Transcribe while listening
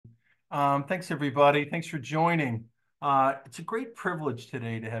Thanks, everybody. Thanks for joining. It's a great privilege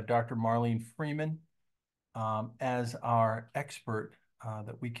today to have Dr. Marlene Freeman as our expert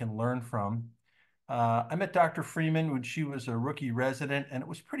that we can learn from. I met Dr. Freeman when she was a rookie resident, and it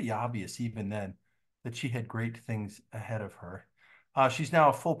was pretty obvious even then that she had great things ahead of her. She's now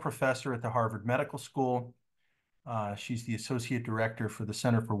a full professor at the Harvard Medical School. She's the associate director for the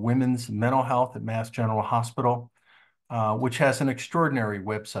Center for Women's Mental Health at Mass General Hospital, which has an extraordinary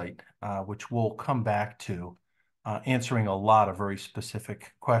website, which we'll come back to, answering a lot of very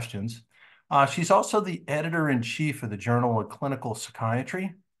specific questions. She's also the editor-in-chief of the Journal of Clinical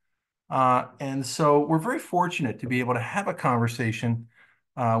Psychiatry. And so we're very fortunate to be able to have a conversation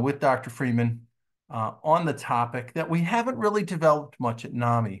with Dr. Freeman on the topic that we haven't really developed much at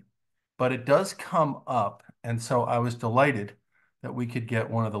NAMI, but it does come up. And so I was delighted that we could get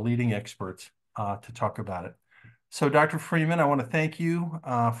one of the leading experts to talk about it. So Dr. Freeman, I want to thank you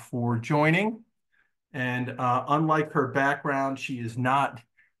for joining. And unlike her background, she is not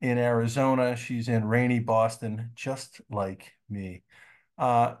in Arizona. She's in rainy Boston, just like me.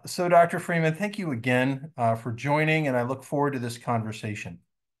 So Dr. Freeman, thank you again for joining, and I look forward to this conversation.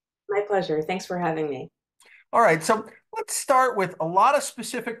 My pleasure. Thanks for having me. All right, so let's start with a lot of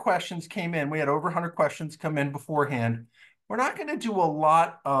specific questions came in. We had over 100 questions come in beforehand. We're not going to do a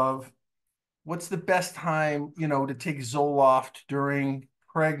lot of what's the best time, to take Zoloft during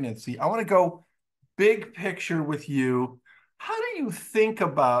pregnancy. I want to go big picture with you. How do you think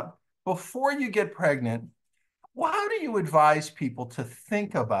about before you get pregnant? Well, how do you advise people to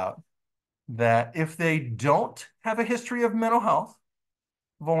think about that if they don't have a history of mental health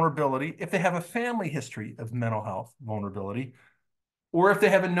vulnerability, if they have a family history of mental health vulnerability, or if they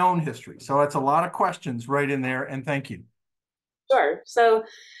have a known history? So that's a lot of questions right in there, and thank you. Sure. So,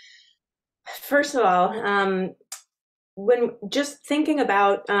 first of all, when just thinking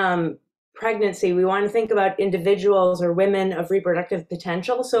about pregnancy, we want to think about individuals or women of reproductive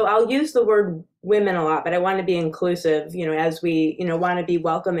potential. So I'll use the word women a lot, but I want to be inclusive, as we, want to be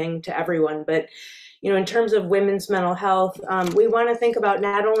welcoming to everyone. But, in terms of women's mental health, we want to think about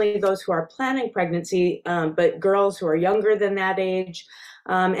not only those who are planning pregnancy, but girls who are younger than that age,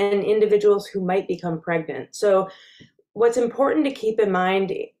 and individuals who might become pregnant. So what's important to keep in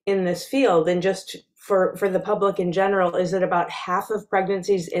mind in this field, and just for the public in general, is that about half of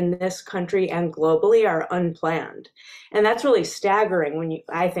pregnancies in this country and globally are unplanned. And that's really staggering when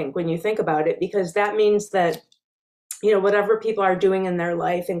you think about it, because that means that whatever people are doing in their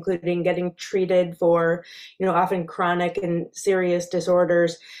life, including getting treated for, often chronic and serious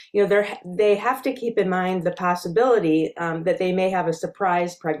disorders, they have to keep in mind the possibility that they may have a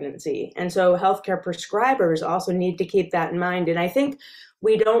surprise pregnancy. And so healthcare prescribers also need to keep that in mind. And I think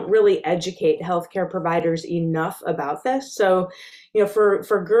we don't really educate healthcare providers enough about this. So,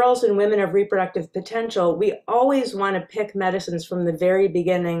 for girls and women of reproductive potential, we always want to pick medicines from the very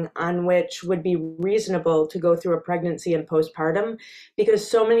beginning on which would be reasonable to go through a pregnancy and postpartum, because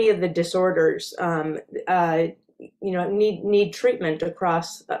so many of the disorders, need treatment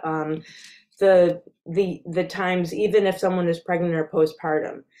across the times, even if someone is pregnant or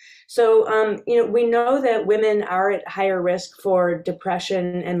postpartum. So, we know that women are at higher risk for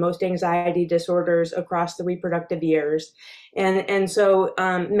depression and most anxiety disorders across the reproductive years. And so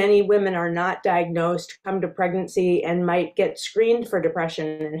many women are not diagnosed, come to pregnancy, and might get screened for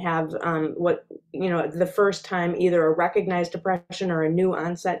depression and have the first time either a recognized depression or a new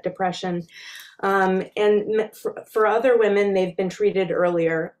onset depression. And for other women, they've been treated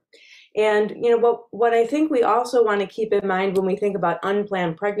earlier. And what I think we also want to keep in mind when we think about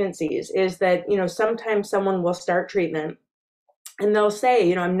unplanned pregnancies is that sometimes someone will start treatment and they'll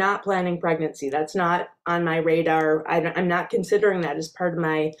say, I'm not planning pregnancy. That's not on my radar. I'm not considering that as part of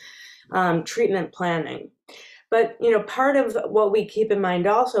my treatment planning. But, part of what we keep in mind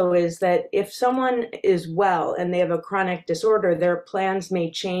also is that if someone is well and they have a chronic disorder, their plans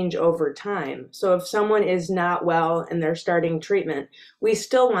may change over time. So if someone is not well and they're starting treatment, we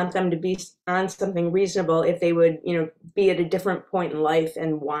still want them to be on something reasonable if they would, be at a different point in life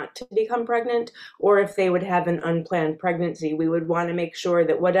and want to become pregnant, or if they would have an unplanned pregnancy. We would want to make sure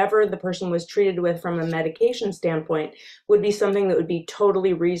that whatever the person was treated with from a medication standpoint would be something that would be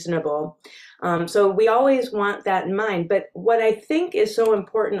totally reasonable. So we always want that in mind. But what I think is so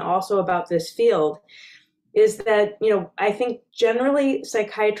important also about this field is that, I think generally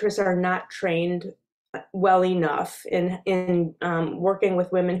psychiatrists are not trained well enough in working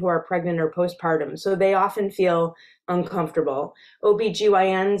with women who are pregnant or postpartum. So they often feel uncomfortable.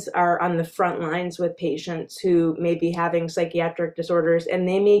 OBGYNs are on the front lines with patients who may be having psychiatric disorders, and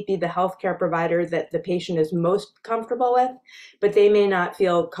they may be the healthcare provider that the patient is most comfortable with, but they may not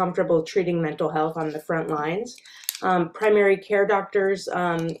feel comfortable treating mental health on the front lines. Primary care doctors,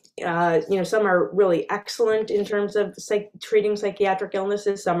 some are really excellent in terms of treating psychiatric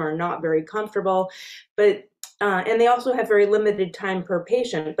illnesses. Some are not very comfortable, but and they also have very limited time per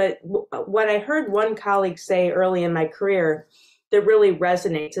patient. But what I heard one colleague say early in my career that really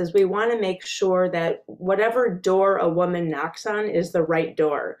resonates is we want to make sure that whatever door a woman knocks on is the right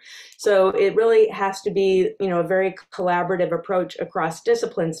door. So it really has to be, a very collaborative approach across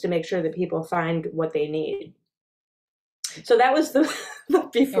disciplines to make sure that people find what they need. So that was the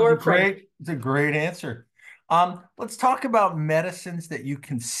before. It's a great answer. Let's talk about medicines that you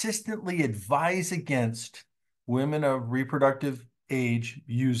consistently advise against women of reproductive age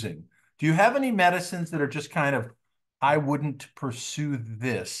using. Do you have any medicines that are just kind of, I wouldn't pursue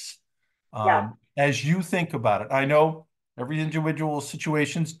this, Yeah. as you think about it? I know every individual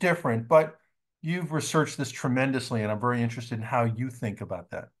situation's different, but you've researched this tremendously, and I'm very interested in how you think about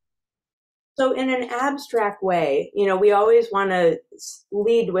that. So in an abstract way, we always want to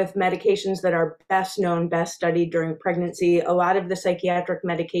lead with medications that are best known, best studied during pregnancy. A lot of the psychiatric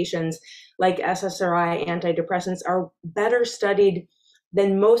medications like SSRI, antidepressants are better studied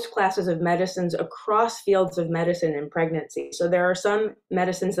than most classes of medicines across fields of medicine in pregnancy. So there are some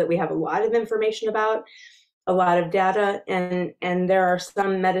medicines that we have a lot of information about, a lot of data, and there are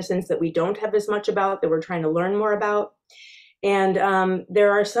some medicines that we don't have as much about that we're trying to learn more about. And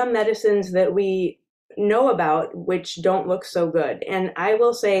there are some medicines that we know about which don't look so good. And I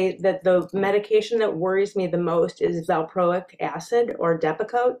will say that the medication that worries me the most is valproic acid, or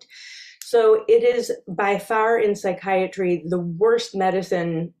Depakote. So it is by far in psychiatry the worst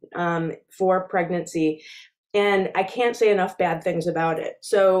medicine for pregnancy. And I can't say enough bad things about it.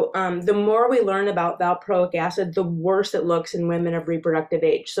 So the more we learn about valproic acid, the worse it looks in women of reproductive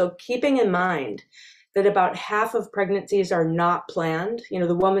age. So keeping in mind that about half of pregnancies are not planned,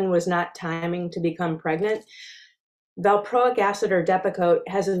 the woman was not timing to become pregnant, valproic acid or Depakote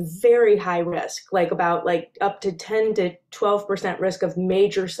has a very high risk, like up to 10 to 12% risk of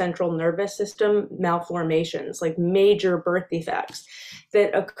major central nervous system malformations, like major birth defects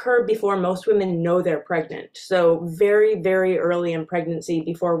that occur before most women know they're pregnant. So very, very early in pregnancy,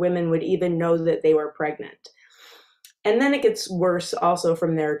 before women would even know that they were pregnant. And then it gets worse also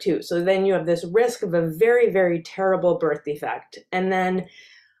from there too. So then you have this risk of a very, very terrible birth defect. And then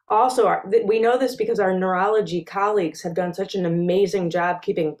also, we know this because our neurology colleagues have done such an amazing job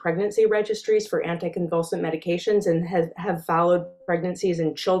keeping pregnancy registries for anticonvulsant medications and have followed pregnancies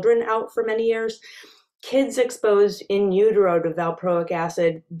in children out for many years. Kids exposed in utero to valproic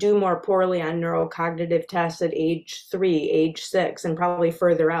acid do more poorly on neurocognitive tests at age 3, age 6, and probably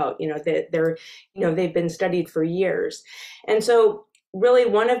further out. They've been studied for years. And so really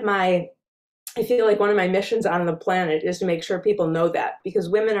I feel like one of my missions on the planet is to make sure people know that, because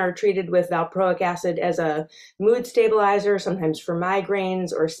women are treated with valproic acid as a mood stabilizer, sometimes for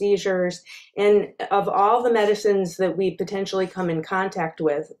migraines or seizures. And of all the medicines that we potentially come in contact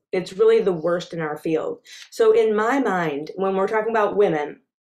with, it's really the worst in our field. So in my mind, when we're talking about women,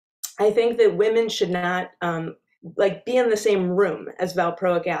 I think that women should not be in the same room as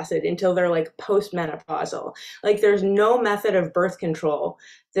valproic acid until they're postmenopausal. There's no method of birth control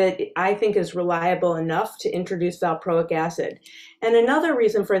that I think is reliable enough to introduce valproic acid. And another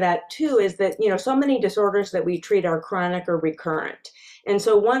reason for that too is that, so many disorders that we treat are chronic or recurrent. And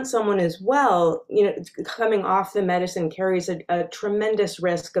so once someone is well, coming off the medicine carries a tremendous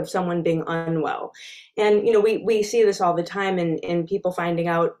risk of someone being unwell. And, we see this all the time in people finding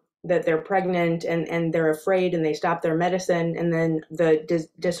out that they're pregnant and they're afraid and they stop their medicine and then the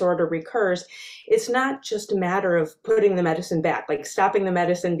disorder recurs. It's not just a matter of putting the medicine back, like stopping the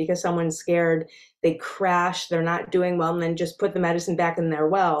medicine because someone's scared, they crash, they're not doing well, and then just put the medicine back and they're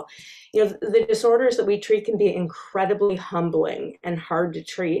well. The disorders that we treat can be incredibly humbling and hard to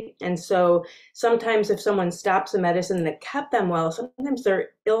treat. And so sometimes if someone stops a medicine that kept them well, sometimes they're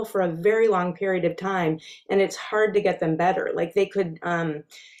ill for a very long period of time and it's hard to get them better. Like they could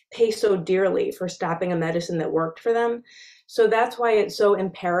pay so dearly for stopping a medicine that worked for them. So that's why it's so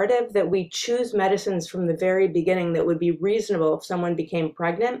imperative that we choose medicines from the very beginning that would be reasonable if someone became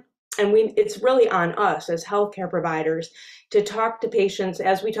pregnant, And it's really on us as healthcare providers to talk to patients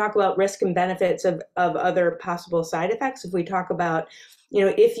as we talk about risk and benefits of other possible side effects. If we talk about,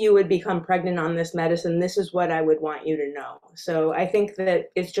 if you would become pregnant on this medicine, this is what I would want you to know. So I think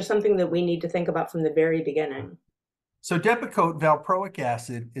that it's just something that we need to think about from the very beginning. So Depakote valproic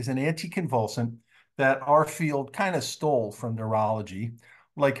acid is an anticonvulsant that our field kind of stole from neurology.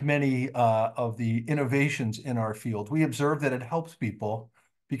 Like many of the innovations in our field, we observe that it helps people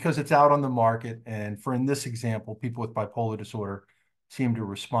because it's out on the market. And in this example, people with bipolar disorder seem to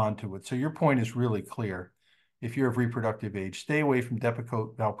respond to it. So your point is really clear. If you're of reproductive age, stay away from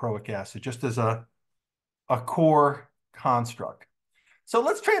Depakote valproic acid just as a core construct. So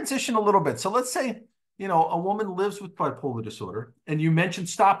let's transition a little bit. So let's say, a woman lives with bipolar disorder and you mentioned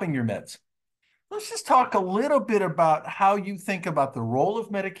stopping your meds. Let's just talk a little bit about how you think about the role of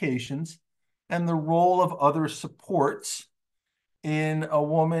medications and the role of other supports in a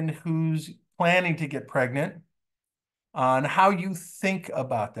woman who's planning to get pregnant, and how you think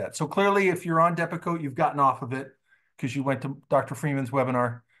about that. So clearly, if you're on Depakote, you've gotten off of it because you went to Dr. Freeman's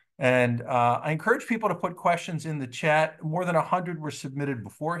webinar. And I encourage people to put questions in the chat. More than 100 were submitted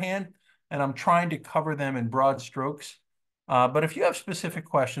beforehand, and I'm trying to cover them in broad strokes. But if you have specific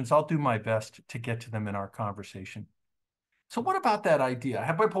questions, I'll do my best to get to them in our conversation. So what about that idea? I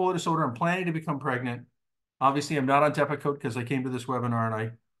have bipolar disorder. I'm planning to become pregnant. Obviously, I'm not on Depakote because I came to this webinar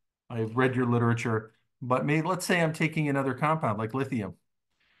and I read your literature. But let's say I'm taking another compound like lithium.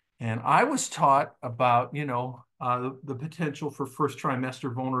 And I was taught about, the potential for first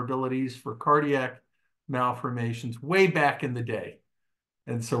trimester vulnerabilities for cardiac malformations way back in the day.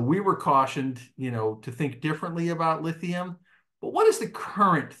 And so we were cautioned, to think differently about lithium. But what is the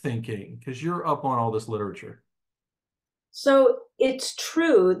current thinking? Because you're up on all this literature. So it's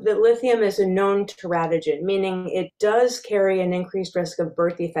true that lithium is a known teratogen, meaning it does carry an increased risk of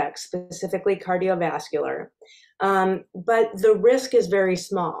birth defects, specifically cardiovascular. But the risk is very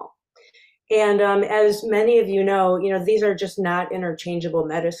small. And as many of you know, these are just not interchangeable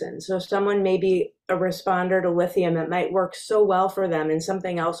medicines. So someone may be a responder to lithium, it might work so well for them, and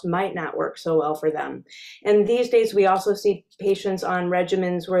something else might not work so well for them. And these days, we also see patients on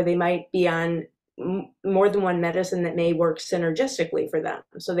regimens where they might be on more than one medicine that may work synergistically for them.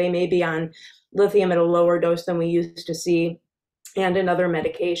 So they may be on lithium at a lower dose than we used to see and another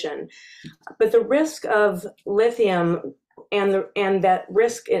medication. But the risk of lithium and that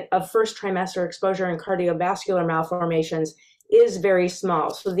risk of first trimester exposure and cardiovascular malformations is very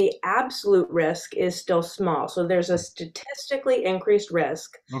small. So the absolute risk is still small. So there's a statistically increased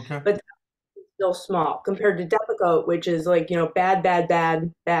risk, Okay. but still small compared to Depakote, which is like, bad, bad,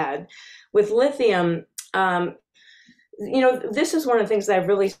 bad, bad. With lithium, this is one of the things that I've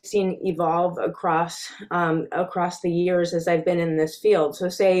really seen evolve across the years as I've been in this field. So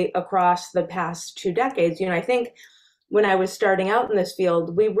say across the past 2 decades, I think when I was starting out in this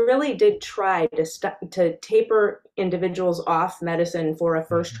field, we really did try to taper individuals off medicine for a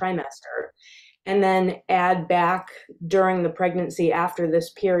first trimester and then add back during the pregnancy after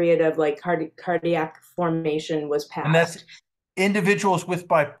this period of like cardiac formation was passed. And that's individuals with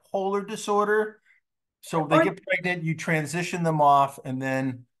bipolar disorder. So they get pregnant, you transition them off, and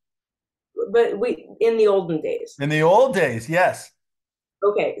then. But in the olden days. In the old days, yes.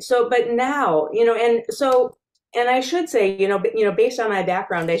 Okay, so but now, and I should say, based on my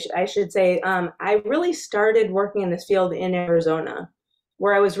background, I should say, I really started working in this field in Arizona,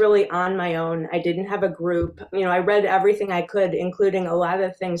 where I was really on my own. I didn't have a group. I read everything I could, including a lot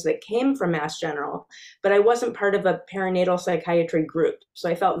of things that came from Mass General, but I wasn't part of a perinatal psychiatry group. So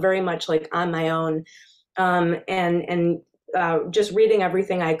I felt very much like on my own, and just reading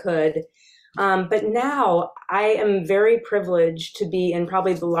everything I could. But now I am very privileged to be in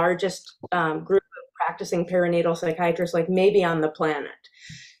probably the largest group of practicing perinatal psychiatrists, like maybe on the planet.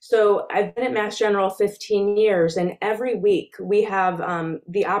 So I've been at Mass General 15 years, and every week we have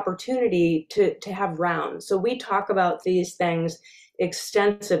the opportunity to have rounds. So we talk about these things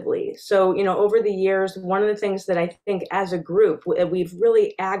extensively. So, over the years, one of the things that I think as a group we've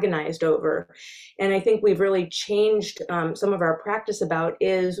really agonized over, and I think we've really changed some of our practice about,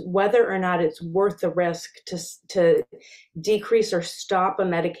 is whether or not it's worth the risk to decrease or stop a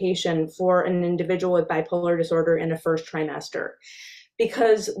medication for an individual with bipolar disorder in a first trimester.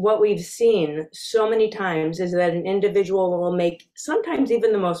 Because what we've seen so many times is that an individual will make sometimes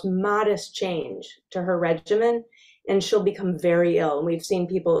even the most modest change to her regimen, and she'll become very ill. And we've seen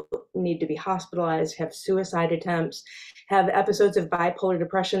people need to be hospitalized, have suicide attempts, have episodes of bipolar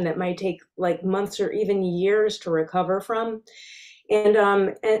depression that might take like months or even years to recover from.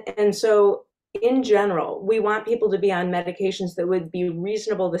 And so in general, we want people to be on medications that would be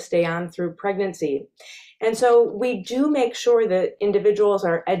reasonable to stay on through pregnancy. And so we do make sure that individuals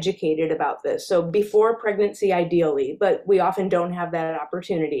are educated about this. So before pregnancy, ideally, but we often don't have that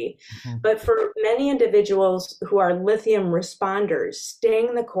opportunity. Mhm. But for many individuals who are lithium responders,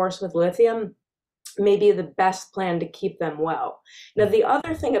 staying the course with lithium may be the best plan to keep them well. Now, the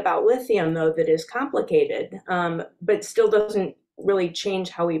other thing about lithium, though, that is complicated, but still doesn't really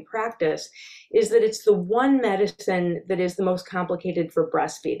change how we practice, is that it's the one medicine that is the most complicated for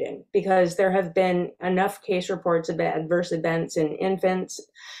breastfeeding, because there have been enough case reports of adverse events in infants,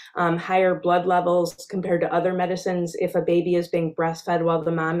 higher blood levels compared to other medicines if a baby is being breastfed while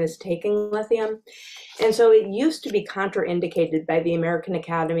the mom is taking lithium. And so it used to be contraindicated by the American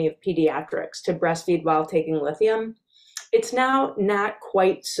Academy of Pediatrics to breastfeed while taking lithium. It's now not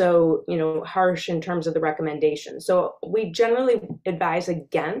quite so, harsh in terms of the recommendation. So we generally advise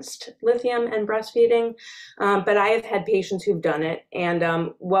against lithium and breastfeeding, but I have had patients who've done it.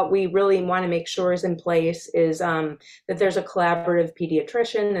 And what we really want to make sure is in place is that there's a collaborative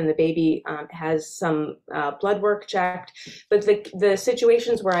pediatrician and the baby has some blood work checked. But the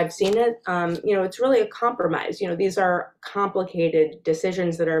situations where I've seen it, it's really a compromise. These are complicated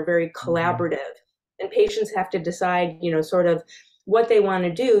decisions that are very collaborative. And patients have to decide, sort of what they want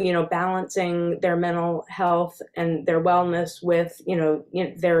to do, balancing their mental health and their wellness with,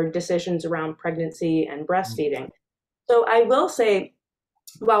 their decisions around pregnancy and breastfeeding. So I will say,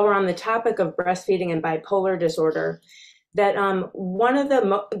 while we're on the topic of breastfeeding and bipolar disorder, that one of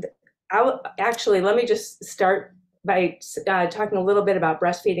the, actually, let me just start by talking a little bit about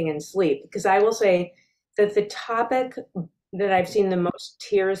breastfeeding and sleep, because I will say that the topic that I've seen the most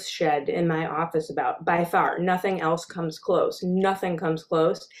tears shed in my office about, by far, nothing else comes close, nothing comes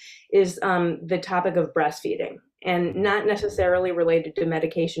close, is the topic of breastfeeding, and not necessarily related to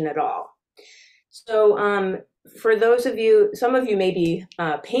medication at all. So for those of you, some of you may be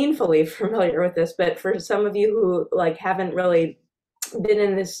painfully familiar with this, but for some of you who haven't really been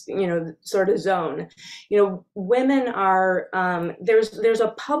in this, sort of zone, women are, there's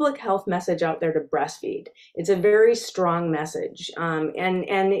a public health message out there to breastfeed. It's a very strong message. And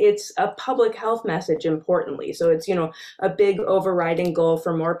it's a public health message, importantly. So it's, a big overriding goal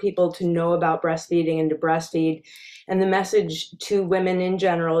for more people to know about breastfeeding and to breastfeed. And the message to women in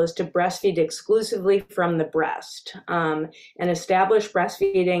general is to breastfeed exclusively from the breast, and establish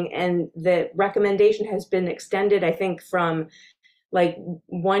breastfeeding. And the recommendation has been extended, I think, from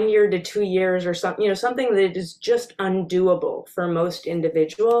 1 year to 2 years or something, something that is just undoable for most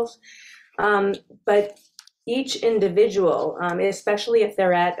individuals. But each individual, especially if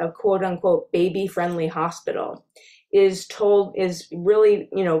they're at a quote unquote baby friendly hospital, is really,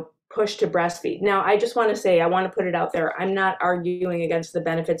 pushed to breastfeed. Now, I just want to say, I want to put it out there, I'm not arguing against the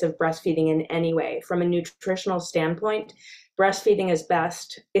benefits of breastfeeding in any way. From a nutritional standpoint, breastfeeding is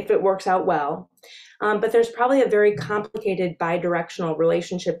best if it works out well. But there's probably a very complicated bidirectional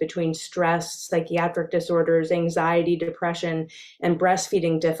relationship between stress, psychiatric disorders, anxiety, depression, and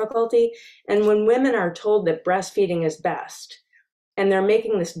breastfeeding difficulty. And when women are told that breastfeeding is best, and they're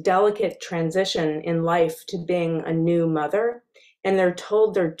making this delicate transition in life to being a new mother, and they're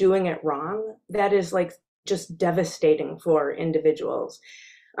told they're doing it wrong, that is just devastating for individuals.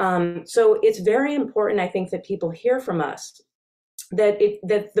 So it's very important, I think, that people hear from us that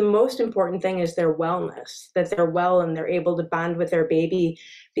the most important thing is their wellness, that they're well and they're able to bond with their baby,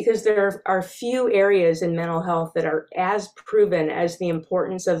 because there are few areas in mental health that are as proven as the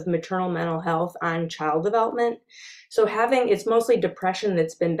importance of maternal mental health on child development. So it's mostly depression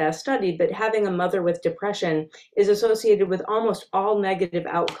that's been best studied, but having a mother with depression is associated with almost all negative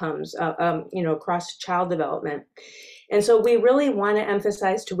outcomes, across child development. And so we really want to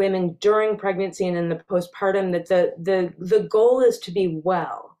emphasize to women during pregnancy and in the postpartum that the goal is to be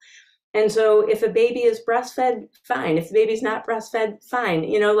well. And so if a baby is breastfed, fine. If the baby's not breastfed, fine.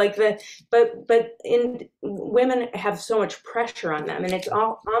 But women have so much pressure on them, and it's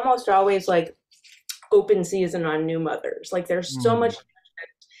almost always open season on new mothers. There's so much,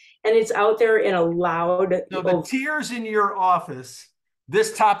 and it's out there in a loud. So the tears in your office,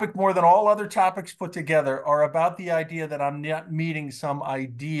 this topic more than all other topics put together, are about the idea that I'm not meeting some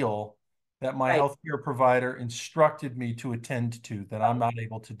ideal that my healthcare provider instructed me to attend to, that I'm not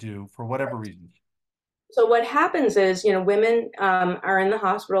able to do for whatever reason. So what happens is, women are in the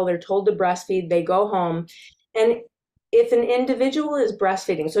hospital, they're told to breastfeed, they go home. And if an individual is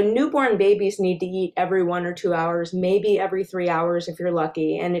breastfeeding, so newborn babies need to eat every 1 or 2 hours, maybe every 3 hours if you're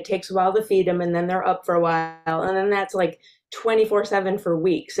lucky. And it takes a while to feed them, and then they're up for a while. And then that's 24/7 for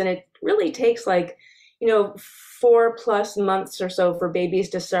weeks. And it really takes 4+ months or so for babies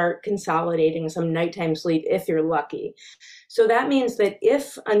to start consolidating some nighttime sleep if you're lucky. So that means that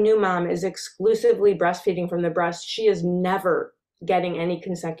if a new mom is exclusively breastfeeding from the breast, she is never getting any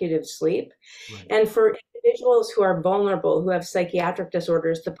consecutive sleep. Right. And for individuals who are vulnerable, who have psychiatric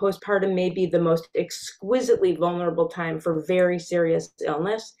disorders, the postpartum may be the most exquisitely vulnerable time for very serious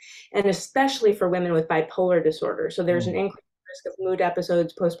illness, and especially for women with bipolar disorder. So there's an Mm. increased risk of mood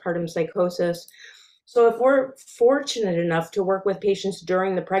episodes, postpartum psychosis. So if we're fortunate enough to work with patients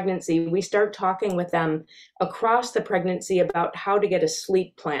during the pregnancy, we start talking with them across the pregnancy about how to get a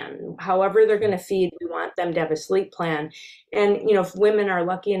sleep plan. However they're going to feed, we want them to have a sleep plan. And if women are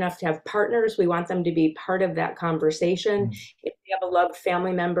lucky enough to have partners, we want them to be part of that conversation. Mm. If they have a loved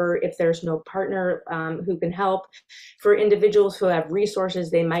family member, if there's no partner who can help. For individuals who have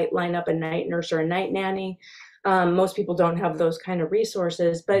resources, they might line up a night nurse or a night nanny. Most people don't have those kind of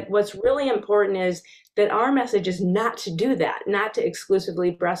resources. But what's really important is that our message is not to do that, not to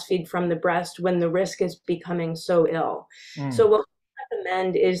exclusively breastfeed from the breast when the risk is becoming so ill. So Mm. what we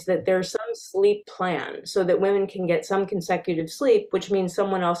recommend is that there's some sleep plan so that women can get some consecutive sleep, which means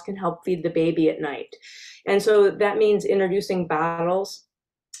someone else can help feed the baby at night. And so that means introducing bottles.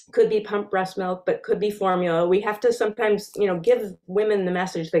 Could be pumped breast milk, but could be formula. We have to sometimes, give women the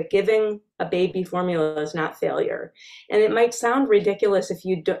message that giving a baby formula is not failure. And it might sound ridiculous if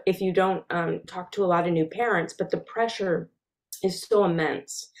you don't talk to a lot of new parents, but the pressure is so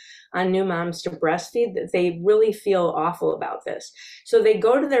immense on new moms to breastfeed that they really feel awful about this. So they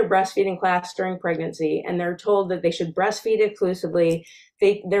go to their breastfeeding class during pregnancy and they're told that they should breastfeed exclusively.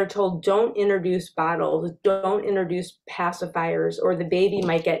 They're told don't introduce bottles, don't introduce pacifiers, or the baby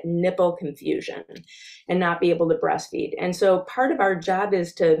might get nipple confusion and not be able to breastfeed. And so part of our job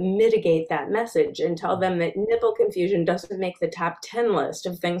is to mitigate that message and tell them that nipple confusion doesn't make the top 10 list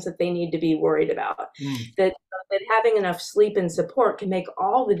of things that they need to be worried about. Mm. That having enough sleep and support can make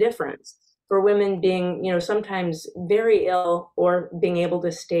all the difference for women being, sometimes very ill or being able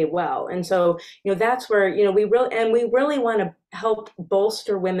to stay well. And so, that's where, we really want to help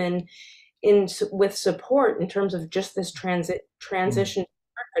bolster women with support in terms of just this Mm. transition to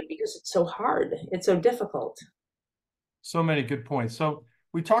parenthood, because it's so hard. It's so difficult. So many good points. So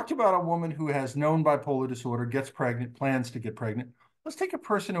we talked about a woman who has known bipolar disorder, gets pregnant, plans to get pregnant. Let's take a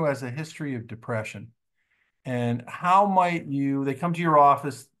person who has a history of depression. And how might they come to your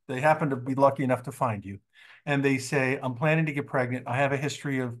office, they happen to be lucky enough to find you, and they say, I'm planning to get pregnant. I have a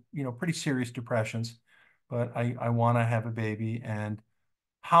history of, pretty serious depressions, but I want to have a baby. And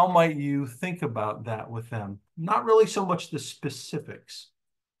how might you think about that with them? Not really so much the specifics,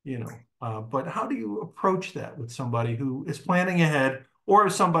 but how do you approach that with somebody who is planning ahead, or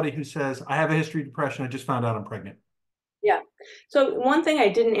somebody who says, I have a history of depression, I just found out I'm pregnant? Yeah. So one thing I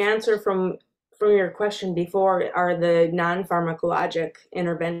didn't answer from your question before are the non-pharmacologic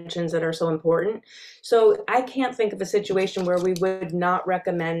interventions that are so important. So I can't think of a situation where we would not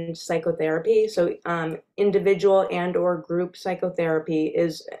recommend psychotherapy. So individual and or group psychotherapy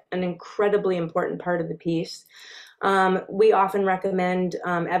is an incredibly important part of the piece. We often recommend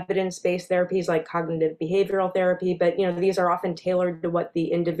evidence-based therapies like cognitive behavioral therapy, but these are often tailored to what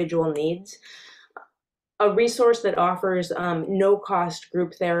the individual needs. A resource that offers no-cost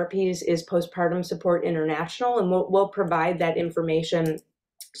group therapies is Postpartum Support International, and we'll provide that information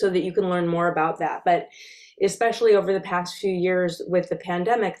so that you can learn more about that. But especially over the past few years with the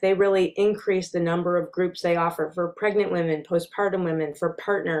pandemic, they really increased the number of groups they offer for pregnant women, postpartum women, for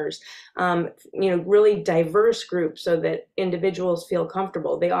partners, really diverse groups so that individuals feel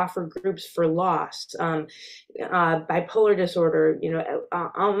comfortable. They offer groups for loss, bipolar disorder,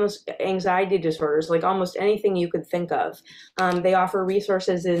 almost anxiety disorders, like almost anything you could think of. They offer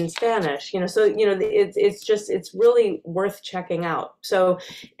resources in Spanish, so, it's really worth checking out. So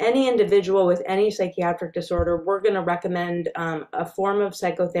any individual with any psychiatric disorder, we're going to recommend a form of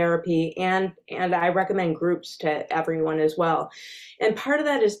psychotherapy, and I recommend groups to everyone as well. And part of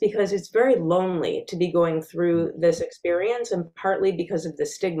that is because it's very lonely to be going through this experience, and partly because of the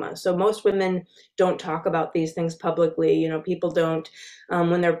stigma. So most women don't talk about these things publicly. People don't,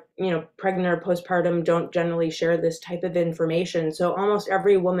 when they're, pregnant or postpartum, don't generally share this type of information. So almost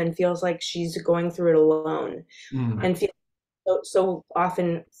every woman feels like she's going through it alone, Mm. and feels so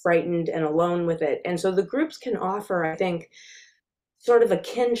often frightened and alone with it. And so the groups can offer, I think, sort of a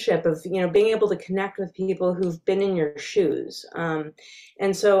kinship of, being able to connect with people who've been in your shoes.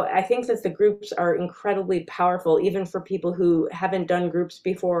 And so I think that the groups are incredibly powerful, even for people who haven't done groups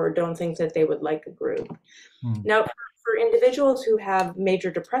before or don't think that they would like a group. Mm. Now, for individuals who have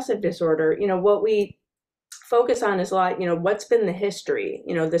major depressive disorder, what we focus on is a lot, what's been the history,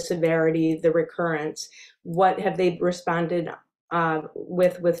 the severity, the recurrence, what have they responded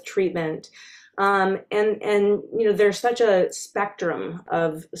with treatment. There's such a spectrum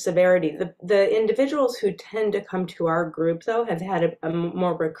of severity. The individuals who tend to come to our group, though, have had a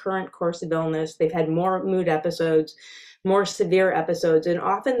more recurrent course of illness. They've had more mood episodes, more severe episodes, and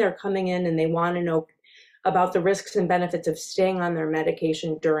often they're coming in and they want to know about the risks and benefits of staying on their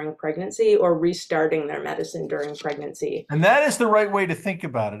medication during pregnancy or restarting their medicine during pregnancy. And that is the right way to think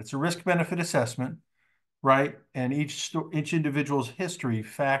about it. It's a risk-benefit assessment, right? And each individual's history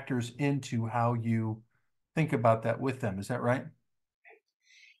factors into how you think about that with them. Is that right?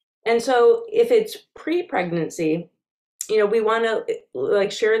 And so if it's pre-pregnancy, we want to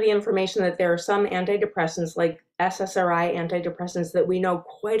share the information that there are some antidepressants like SSRI antidepressants that we know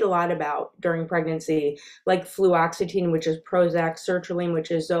quite a lot about during pregnancy, like fluoxetine, which is Prozac, sertraline,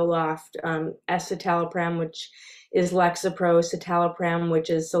 which is Zoloft, escitalopram, which is Lexapro, citalopram, which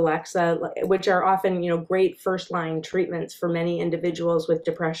is Celexa, which are often, great first-line treatments for many individuals with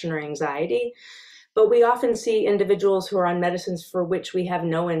depression or anxiety. But we often see individuals who are on medicines for which we have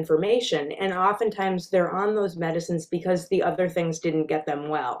no information, and oftentimes they're on those medicines because the other things didn't get them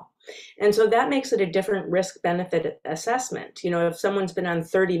well. And so that makes it a different risk-benefit assessment. If someone's been on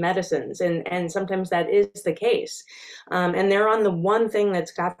 30 medicines, and sometimes that is the case, and they're on the one thing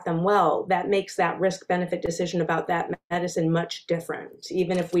that's got them well, that makes that risk-benefit decision about that medicine much different,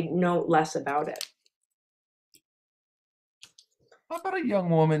 even if we know less about it. How about a young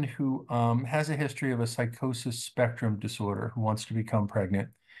woman who has a history of a psychosis spectrum disorder who wants to become pregnant?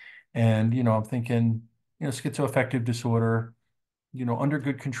 And, I'm thinking, schizoaffective disorder, under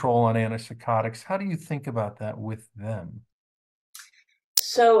good control on antipsychotics. How do you think about that with them?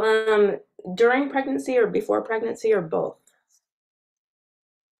 So during pregnancy or before pregnancy or both?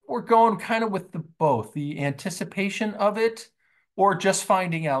 We're going kind of with both, the anticipation of it or just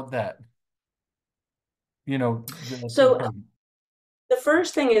finding out that, So the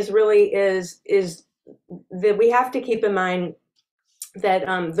first thing is really is that we have to keep in mind that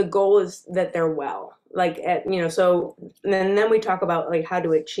the goal is that they're well. So then we talk about how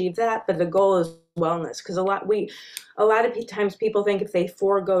to achieve that, but the goal is wellness, because a lot of times people think if they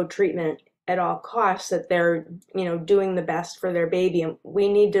forego treatment at all costs that they're doing the best for their baby, and we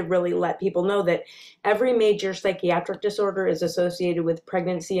need to really let people know that every major psychiatric disorder is associated with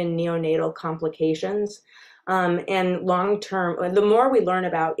pregnancy and neonatal complications. And long-term, the more we learn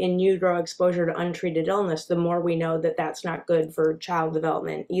about in utero exposure to untreated illness, the more we know that that's not good for child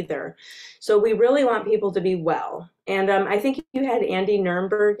development either. So we really want people to be well. And I think you had Andy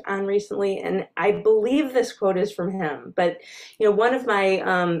Nuremberg on recently, and I believe this quote is from him. But one of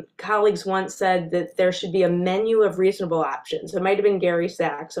my colleagues once said that there should be a menu of reasonable options. It might have been Gary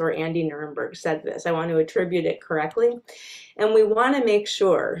Sachs or Andy Nuremberg said this. I want to attribute it correctly. And we want to make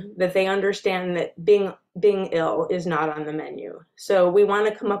sure that they understand that being ill is not on the menu. So we want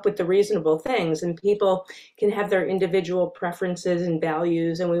to come up with the reasonable things, and people can have their individual preferences and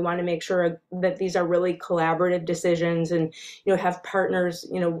values, and we want to make sure that these are really collaborative decisions, and have partners,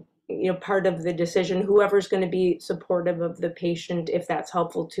 part of the decision, whoever's going to be supportive of the patient if that's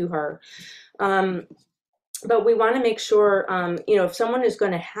helpful to her. But we want to make sure, if someone is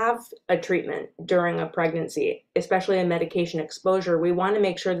going to have a treatment during a pregnancy, especially a medication exposure, we want to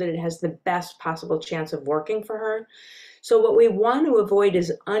make sure that it has the best possible chance of working for her. So what we want to avoid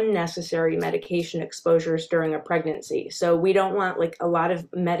is unnecessary medication exposures during a pregnancy. So we don't want a lot of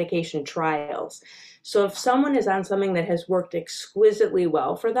medication trials. So if someone is on something that has worked exquisitely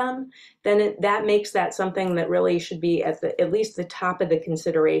well for them, then that makes that something that really should be at least the top of the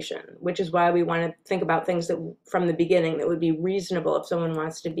consideration, which is why we want to think about things that from the beginning that would be reasonable if someone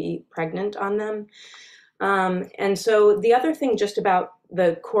wants to be pregnant on them. And so the other thing just about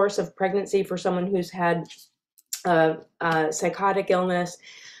the course of pregnancy for someone who's had psychotic illness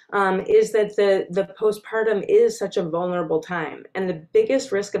is that the postpartum is such a vulnerable time. And the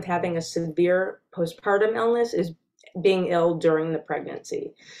biggest risk of having a severe postpartum illness is being ill during the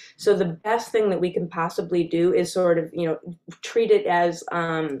pregnancy. So the best thing that we can possibly do is sort of, treat it as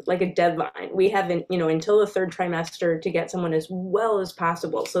like a deadline. We have, until the third trimester to get someone as well as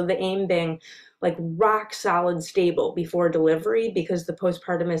possible. So the aim being rock solid stable before delivery, because the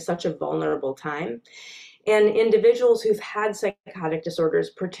postpartum is such a vulnerable time. And individuals who've had psychotic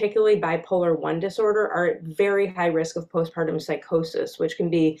disorders, particularly bipolar 1 disorder, are at very high risk of postpartum psychosis, which can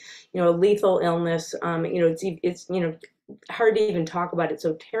be, a lethal illness. It's hard to even talk about. It's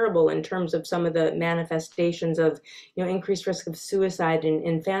so terrible in terms of some of the manifestations of, increased risk of suicide and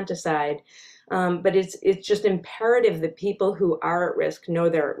infanticide. But it's just imperative that people who are at risk know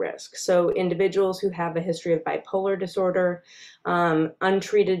they're at risk. So individuals who have a history of bipolar disorder,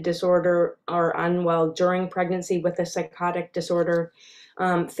 untreated disorder, or unwell during pregnancy with a psychotic disorder,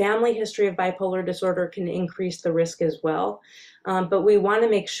 family history of bipolar disorder can increase the risk as well. But we want to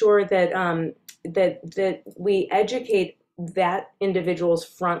make sure that that we educate that individual's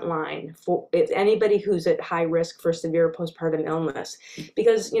front line for anybody who's at high risk for severe postpartum illness,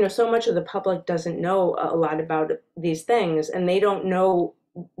 because so much of the public doesn't know a lot about these things, and they don't know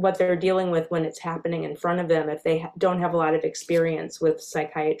what they're dealing with when it's happening in front of them if they don't have a lot of experience with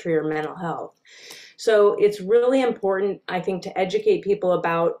psychiatry or mental health. So it's really important, I think, to educate people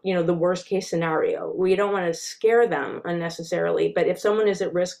about, the worst case scenario. We don't want to scare them unnecessarily, but if someone is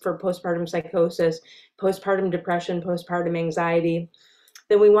at risk for postpartum psychosis, postpartum depression, postpartum anxiety,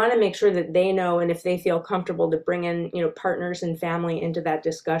 then we want to make sure that they know, and if they feel comfortable, to bring in, partners and family into that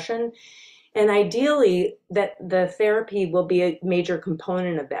discussion. And ideally, that the therapy will be a major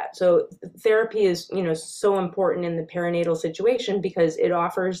component of that. So therapy is, so important in the perinatal situation because it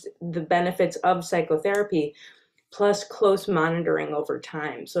offers the benefits of psychotherapy plus close monitoring over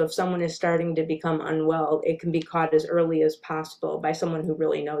time. So if someone is starting to become unwell, it can be caught as early as possible by someone who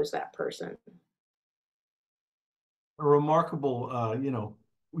really knows that person. A remarkable,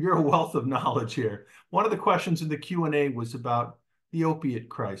 you're a wealth of knowledge here. One of the questions in the Q&A was about the opiate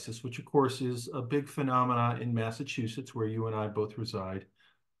crisis, which of course is a big phenomena in Massachusetts, where you and I both reside.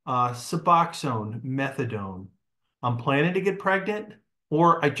 Suboxone, methadone. I'm planning to get pregnant,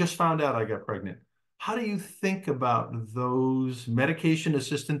 or I just found out I got pregnant. How do you think about those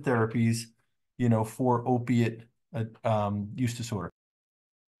medication-assisted therapies, for opiate use disorder?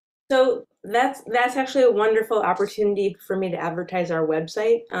 So that's actually a wonderful opportunity for me to advertise our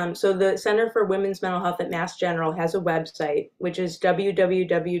website. So the Center for Women's Mental Health at Mass General has a website, which is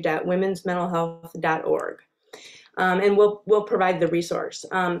www.womensmentalhealth.org, and we'll provide the resource.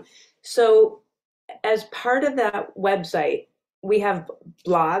 So as part of that website, we have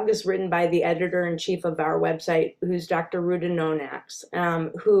blogs written by the editor-in-chief of our website, who's Dr. Ruta Nonax,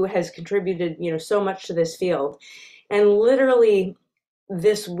 who has contributed, so much to this field, and literally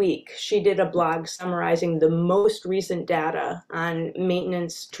this week, she did a blog summarizing the most recent data on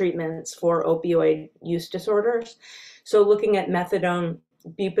maintenance treatments for opioid use disorders. So looking at methadone,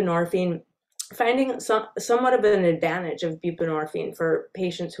 buprenorphine, finding somewhat of an advantage of buprenorphine for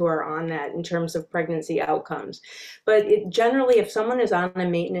patients who are on that in terms of pregnancy outcomes. But generally, if someone is on a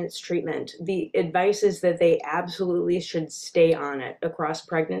maintenance treatment, the advice is that they absolutely should stay on it across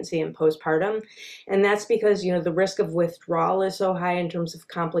pregnancy and postpartum. And that's because, the risk of withdrawal is so high in terms of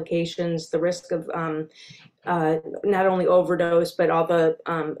complications, the risk of not only overdose, but all the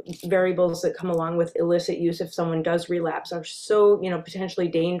variables that come along with illicit use if someone does relapse are so, potentially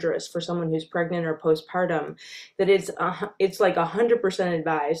dangerous for someone who's pregnant or postpartum, that it's like 100%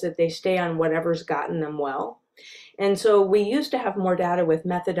 advised that they stay on whatever's gotten them well. And so we used to have more data with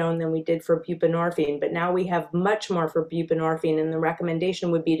methadone than we did for buprenorphine, but now we have much more for buprenorphine, and the recommendation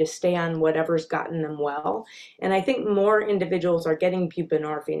would be to stay on whatever's gotten them well. And I think more individuals are getting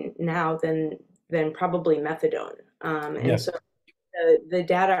buprenorphine now than probably methadone. And so the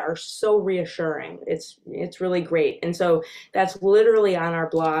data are so reassuring. It's really great. And so that's literally on our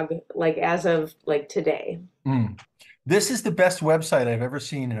blog, like as of like today. This is the best website I've ever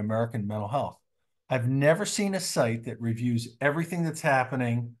seen in American mental health. I've never seen a site that reviews everything that's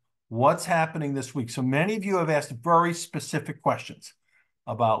happening, what's happening this week. So many of you have asked very specific questions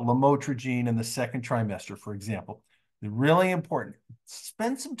about lamotrigine in the second trimester, for example. They're really important.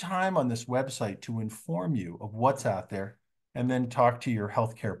 Spend some time on this website to inform you of what's out there, and then talk to your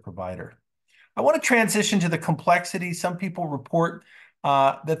healthcare provider. I want to transition to the complexity. Some people report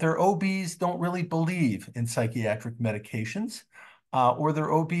that their OBs don't really believe in psychiatric medications, or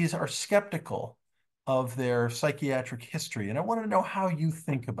their OBs are skeptical of their psychiatric history. And I want to know how you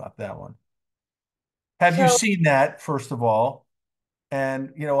think about that one. Have you seen that, first of all?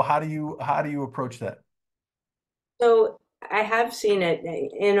 And, how do you approach that? So I have seen it,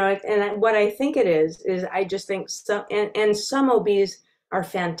 and what I think it is I just think some OBs are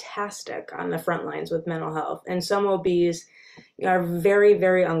fantastic on the front lines with mental health, and some OBs are very,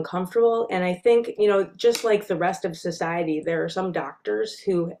 very uncomfortable. And I think, just like the rest of society, there are some doctors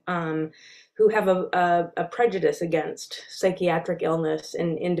who have a prejudice against psychiatric illness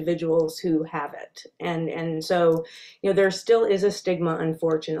in individuals who have it. And so, there still is a stigma,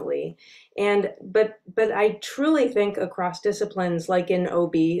 unfortunately. But I truly think across disciplines, like in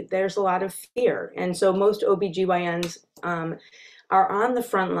OB, there's a lot of fear. And so most OBGYNs are on the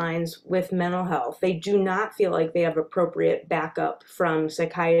front lines with mental health. They do not feel like they have appropriate backup from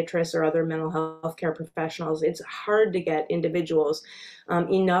psychiatrists or other mental health care professionals. It's hard to get individuals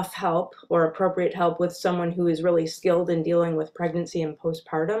enough help or appropriate help with someone who is really skilled in dealing with pregnancy and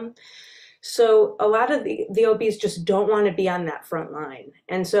postpartum. So a lot of the OBs just don't want to be on that front line.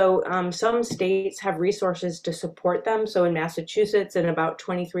 And so some states have resources to support them. So in Massachusetts and about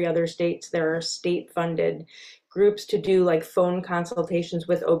 23 other states, there are state funded groups to do like phone consultations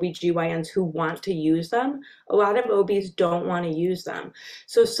with OBGYNs who want to use them. A lot of OBs don't want to use them.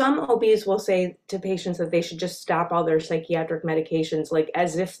 So some OBs will say to patients that they should just stop all their psychiatric medications like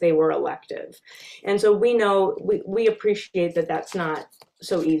as if they were elective. And so we know, we appreciate that that's not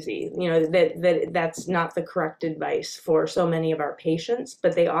so easy, that's not the correct advice for so many of our patients,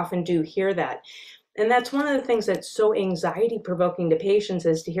 but they often do hear that. And that's one of the things that's so anxiety provoking to patients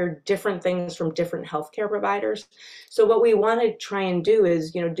is to hear different things from different healthcare providers. So what we want to try and do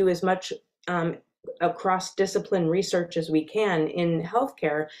is, do as much across discipline research as we can in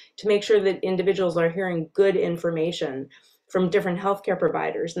healthcare to make sure that individuals are hearing good information from different healthcare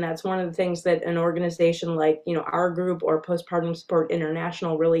providers. And that's one of the things that an organization like, our group or Postpartum Support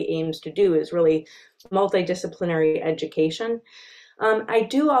International really aims to do is really multidisciplinary education. I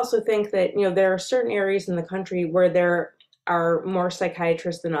do also think that, there are certain areas in the country where there are more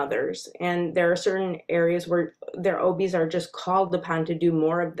psychiatrists than others. And there are certain areas where their OBs are just called upon to do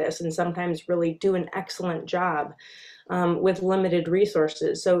more of this and sometimes really do an excellent job with limited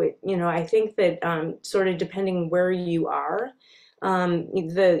resources. So, I think that sort of depending where you are,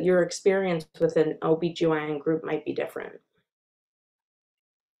 your experience with an OBGYN group might be different.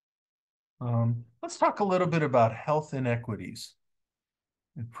 Let's talk a little bit about health inequities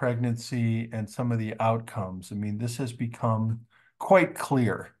in pregnancy and some of the outcomes. I mean, this has become quite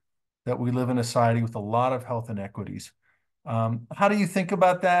clear that we live in a society with a lot of health inequities. How do you think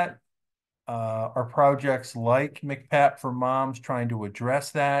about that? Are projects like MCPAP for Moms trying to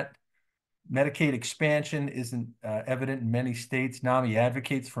address that? Medicaid expansion isn't evident in many states. NAMI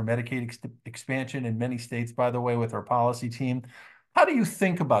advocates for Medicaid expansion in many states, by the way, with our policy team. How do you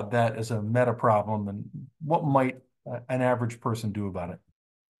think about that as a meta problem, and what might an average person do about it?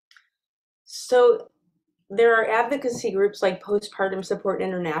 So there are advocacy groups like Postpartum Support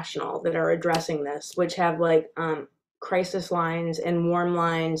International that are addressing this, which have like crisis lines and warm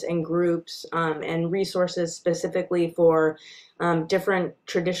lines and groups and resources specifically for different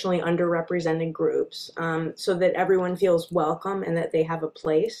traditionally underrepresented groups so that everyone feels welcome and that they have a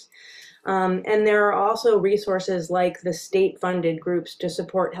place. And there are also resources like the state-funded groups to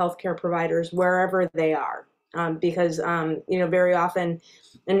support healthcare providers wherever they are. Because very often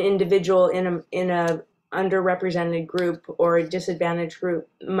an individual in a underrepresented group or a disadvantaged group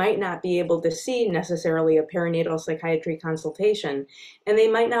might not be able to see necessarily a perinatal psychiatry consultation, and they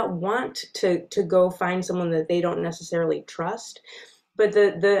might not want to go find someone that they don't necessarily trust. But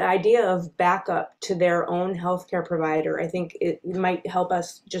the idea of backup to their own healthcare provider, I think it might help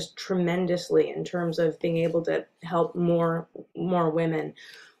us just tremendously in terms of being able to help more women.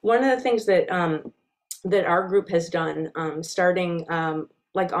 One of the things that that our group has done starting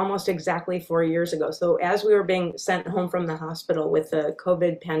like almost exactly 4 years ago. So as we were being sent home from the hospital with the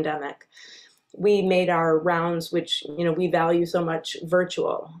COVID pandemic, we made our rounds, which we value so much,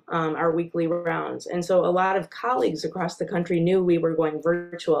 virtual, our weekly rounds. And so a lot of colleagues across the country knew we were going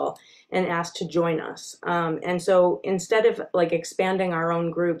virtual and asked to join us. And so instead of like expanding our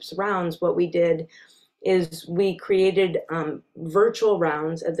own group's rounds, what we did is we created virtual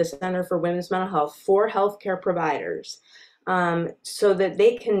rounds at the Center for Women's Mental Health for healthcare providers so that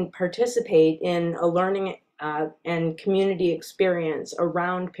they can participate in a learning and community experience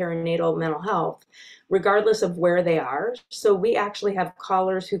around perinatal mental health, regardless of where they are. So we actually have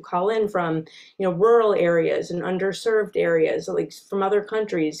callers who call in from, rural areas and underserved areas, like from other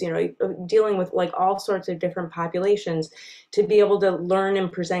countries, dealing with like all sorts of different populations to be able to learn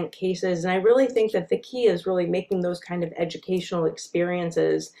and present cases. And I really think that the key is really making those kind of educational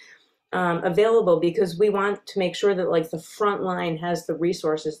experiences available, because we want to make sure that like the front line has the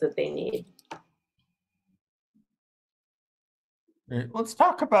resources that they need. Let's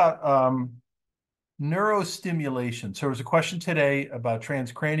talk about neurostimulation. So there was a question today about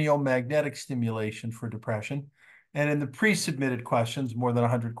transcranial magnetic stimulation for depression. And in the pre-submitted questions, more than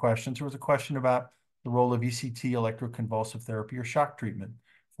 100 questions, there was a question about the role of ECT, electroconvulsive therapy, or shock treatment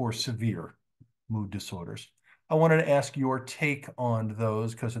for severe mood disorders. I wanted to ask your take on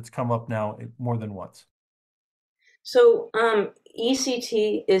those because it's come up now more than once. So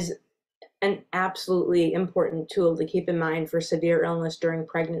ECT is an absolutely important tool to keep in mind for severe illness during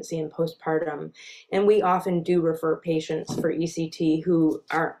pregnancy and postpartum. And we often do refer patients for ECT who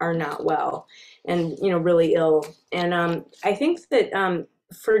are not well and, really ill. And I think that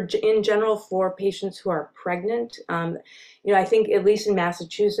in general, for patients who are pregnant, I think at least in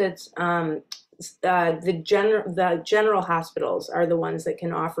Massachusetts, the general hospitals are the ones that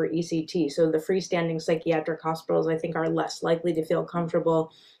can offer ECT. So the freestanding psychiatric hospitals, I think, are less likely to feel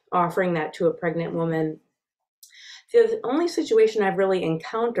comfortable offering that to a pregnant woman. The only situation I've really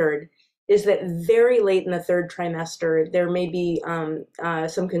encountered is that very late in the third trimester, there may be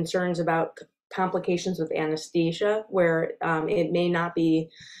some concerns about complications with anesthesia, where it may not be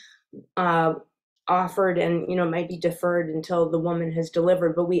offered and might be deferred until the woman has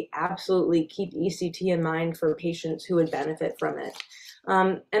delivered, but we absolutely keep ECT in mind for patients who would benefit from it.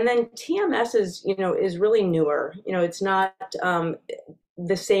 And then TMS is really newer. It's not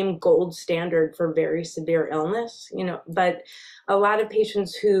the same gold standard for very severe illness, but a lot of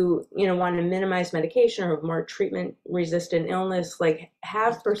patients who, want to minimize medication or have more treatment resistant illness,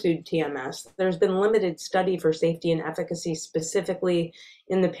 have pursued TMS. There's been limited study for safety and efficacy specifically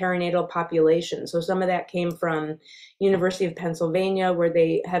in the perinatal population. So some of that came from University of Pennsylvania, where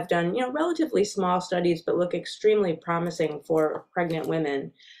they have done, relatively small studies, but look extremely promising for pregnant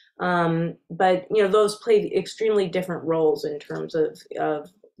women. But those play extremely different roles in terms of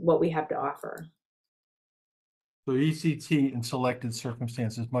what we have to offer. So ECT in selected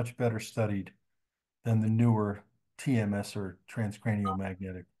circumstances much better studied than the newer TMS or transcranial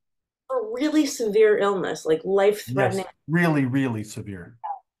magnetic. For really severe illness, like life-threatening. Yes, really, really severe.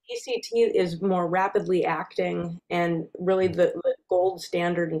 ECT is more rapidly acting and really the gold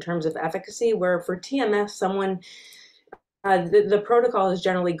standard in terms of efficacy, where for TMS, the protocol is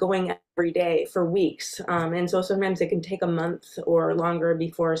generally going every day for weeks. And so sometimes it can take a month or longer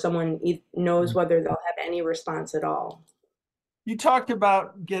before someone knows whether they'll have any response at all. You talked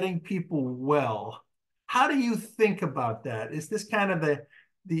about getting people well. How do you think about that? Is this kind of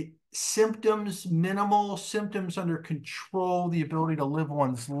the symptoms, minimal symptoms under control, the ability to live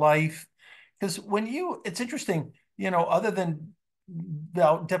one's life? Because it's interesting, other than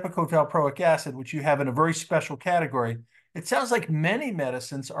Depakote valproic acid, which you have in a very special category, it sounds like many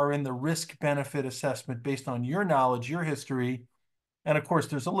medicines are in the risk-benefit assessment based on your knowledge, your history, and of course,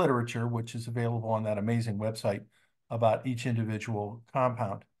 there's a literature which is available on that amazing website about each individual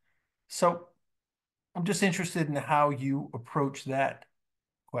compound. So I'm just interested in how you approach that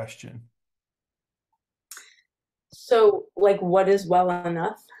question. So, what is well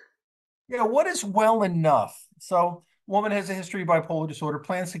enough? Yeah, what is well enough? So, woman has a history of bipolar disorder,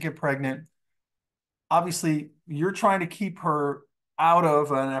 plans to get pregnant. Obviously, you're trying to keep her out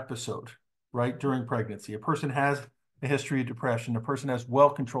of an episode, right, during pregnancy. A person has a history of depression. A person has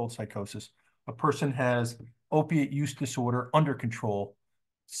well-controlled psychosis. A person has opiate use disorder under control,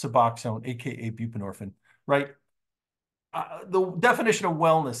 Suboxone, aka buprenorphine, right? The definition of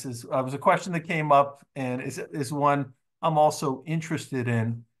wellness was a question that came up and is one I'm also interested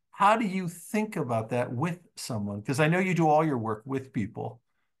in. How do you think about that with someone? Because I know you do all your work with people,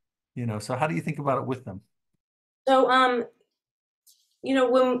 so how do you think about it with them? So,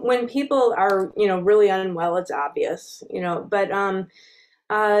 when people are, really unwell, it's obvious, but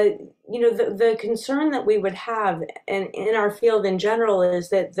the concern that we would have in our field in general is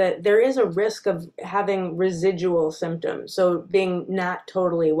that there is a risk of having residual symptoms, so being not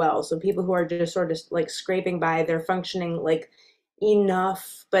totally well. So people who are just sort of scraping by, they're functioning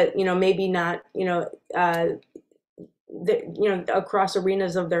enough, but maybe not, across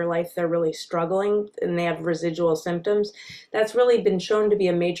arenas of their life, they're really struggling and they have residual symptoms. That's really been shown to be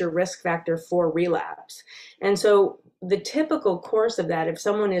a major risk factor for relapse. And so the typical course of that, if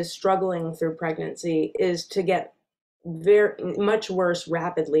someone is struggling through pregnancy, is to get very much worse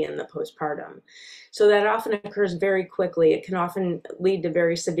rapidly in the postpartum. So that often occurs very quickly. It can often lead to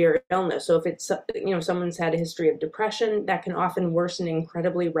very severe illness. So if it's, someone's had a history of depression, that can often worsen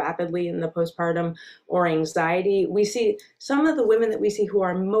incredibly rapidly in the postpartum, or anxiety. We see some of the women that we see who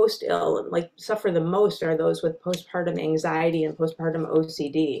are most ill and suffer the most are those with postpartum anxiety and postpartum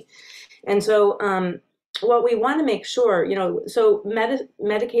OCD. And so, what we want to make sure, so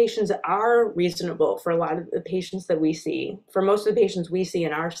medications are reasonable for a lot of the patients that we see, for most of the patients we see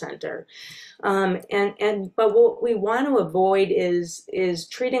in our center. But what we want to avoid is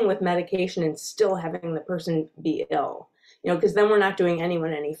treating with medication and still having the person be ill, because then we're not doing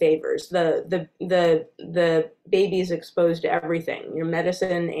anyone any favors. The baby is exposed to everything,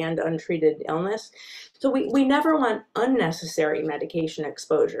 medicine and untreated illness. So we never want unnecessary medication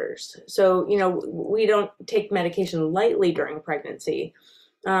exposures. So, we don't take medication lightly during pregnancy,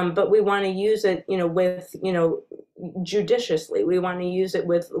 but we want to use it, with, judiciously. We want to use it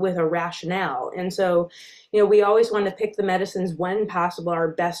with a rationale. And so, we always want to pick the medicines when possible are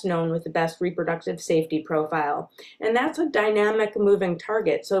best known with the best reproductive safety profile. And that's a dynamic moving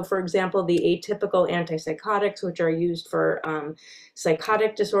target. So for example, the atypical antipsychotics, which are used for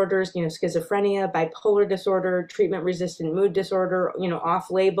psychotic disorders, schizophrenia, bipolar disorder, treatment-resistant mood disorder,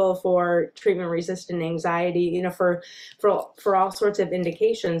 off-label for treatment-resistant anxiety, for all sorts of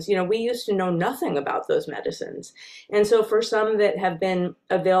indications. We used to know nothing about those medicines. And so for some that have been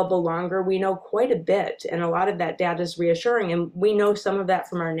available longer, we know quite a bit, and a lot of that data is reassuring. And we know some of that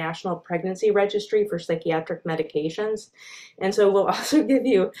from our National Pregnancy Registry for psychiatric medications. And so we'll also give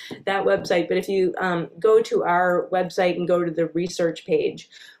you that website. But if you go to our website and go to the research page,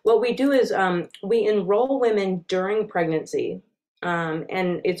 what we do is we enroll women during pregnancy.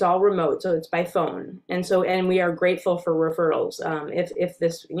 And it's all remote, so it's by phone. And we are grateful for referrals, if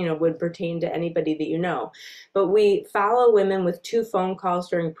this, would pertain to anybody that you know. But we follow women with 2 phone calls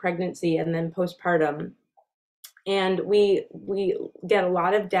during pregnancy and then postpartum. And we get a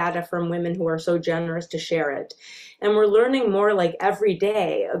lot of data from women who are so generous to share it. And we're learning more like every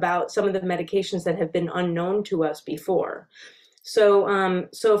day about some of the medications that have been unknown to us before.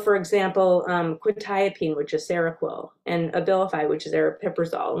 So for example, quetiapine, which is Seroquel, and Abilify, which is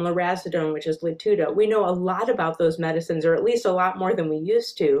aripiprazole, and lurasidone, which is Latuda. We know a lot about those medicines, or at least a lot more than we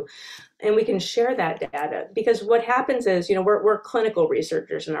used to, and we can share that data. Because what happens is, we're clinical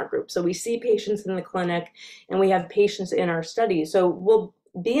researchers in our group, so we see patients in the clinic, and we have patients in our studies. So we'll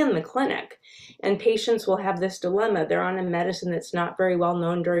be in the clinic, and patients will have this dilemma. They're on a medicine that's not very well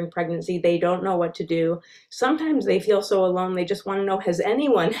known during pregnancy. They don't know what to do. Sometimes they feel so alone, they just want to know, has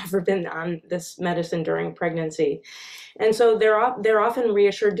anyone ever been on this medicine during pregnancy? And so they're often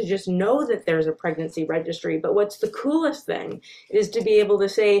reassured to just know that there's a pregnancy registry. But what's the coolest thing is to be able to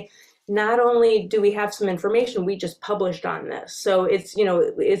say, not only do we have some information, we just published on this. So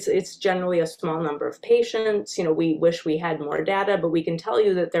it's generally a small number of patients. We wish we had more data, but we can tell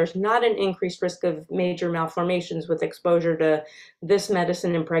you that there's not an increased risk of major malformations with exposure to this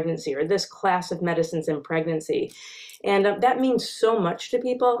medicine in pregnancy or this class of medicines in pregnancy. And that means so much to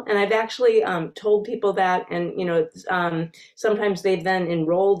people. And I've actually told people that, and sometimes they've then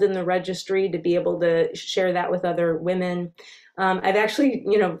enrolled in the registry to be able to share that with other women. I've actually,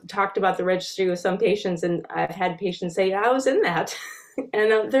 talked about the registry with some patients, and I've had patients say, I was in that.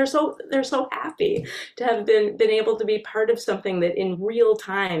 And they're so happy to have been able to be part of something that in real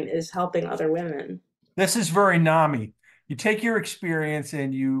time is helping other women. This is very NAMI. You take your experience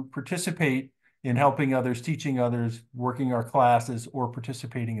and you participate in helping others, teaching others, working our classes, or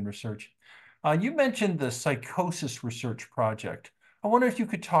participating in research. You mentioned the psychosis research project. I wonder if you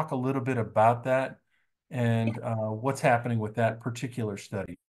could talk a little bit about that and what's happening with that particular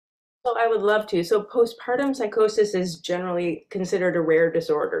study. So I would love to. So postpartum psychosis is generally considered a rare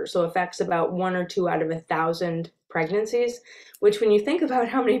disorder. So affects about 1 or 2 out of 1,000 pregnancies, which when you think about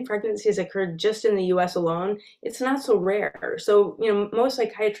how many pregnancies occurred just in the US alone, it's not so rare. So, most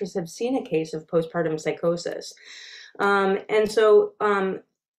psychiatrists have seen a case of postpartum psychosis.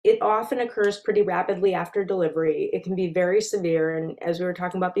 It often occurs pretty rapidly after delivery. It can be very severe, and as we were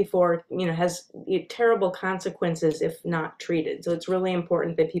talking about before, has terrible consequences if not treated. So it's really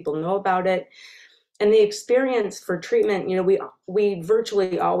important that people know about it. And the experience for treatment, we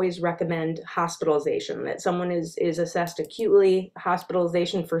virtually always recommend hospitalization, that someone is assessed acutely,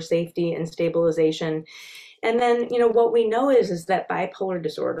 hospitalization for safety and stabilization. And then, what we know is that bipolar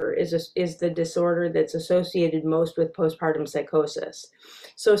disorder is the disorder that's associated most with postpartum psychosis.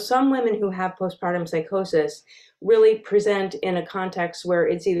 So some women who have postpartum psychosis really present in a context where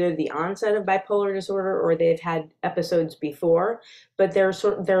it's either the onset of bipolar disorder or they've had episodes before, but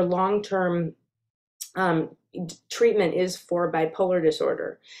their long-term treatment is for bipolar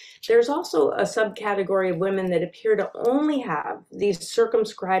disorder. There's also a subcategory of women that appear to only have these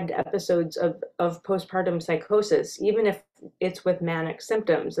circumscribed episodes of postpartum psychosis, even if it's with manic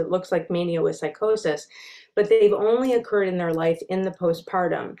symptoms. It looks like mania with psychosis, but they've only occurred in their life in the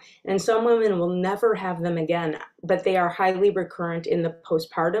postpartum. And some women will never have them again, but they are highly recurrent in the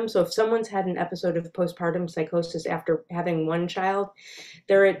postpartum. So if someone's had an episode of postpartum psychosis after having one child,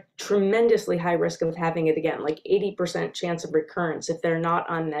 they're at tremendously high risk of having it again, like 80% chance of recurrence if they're not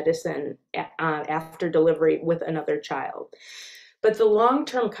on medicine after delivery with another child. But the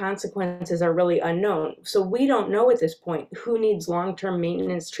long-term consequences are really unknown. So we don't know at this point who needs long-term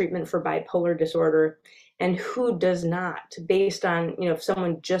maintenance treatment for bipolar disorder and who does not, based on, if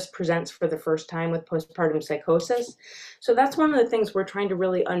someone just presents for the first time with postpartum psychosis. So that's one of the things we're trying to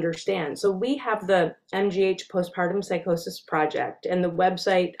really understand. So we have the MGH Postpartum Psychosis Project, and the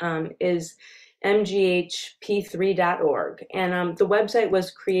website is mghp3.org. And the website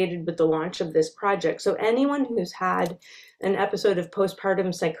was created with the launch of this project. So anyone who's had an episode of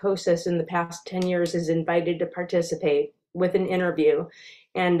postpartum psychosis in the past 10 years is invited to participate with an interview,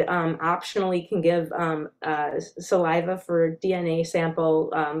 and optionally can give saliva for DNA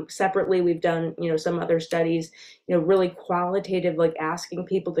sample. Separately, we've done, some other studies, really qualitative, like asking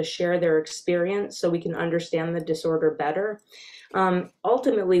people to share their experience so we can understand the disorder better.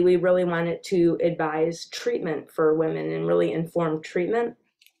 Ultimately, we really wanted to advise treatment for women and really inform treatment.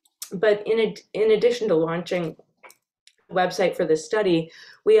 But in addition to launching website for this study,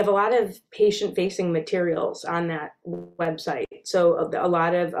 we have a lot of patient-facing materials on that website. So a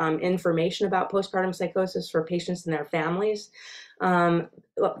lot of information about postpartum psychosis for patients and their families, some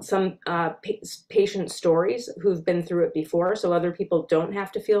patient stories who've been through it before, so other people don't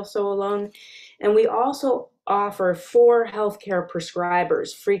have to feel so alone. And we also offer for healthcare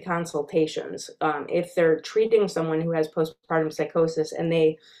prescribers free consultations if they're treating someone who has postpartum psychosis and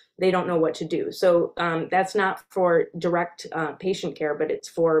they don't know what to do. So that's not for direct patient care, but it's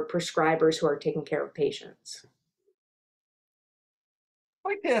for prescribers who are taking care of patients. I'd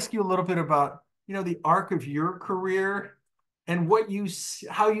like to ask you a little bit about, the arc of your career and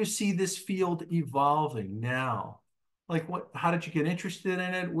how you see this field evolving now. Like how did you get interested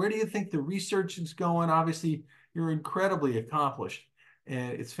in it? Where do you think the research is going? Obviously, you're incredibly accomplished,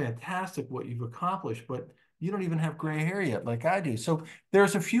 and it's fantastic what you've accomplished, but you don't even have gray hair yet like I do. So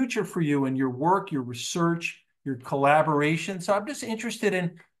there's a future for you in your work, your research, your collaboration. So I'm just interested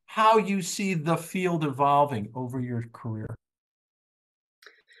in how you see the field evolving over your career.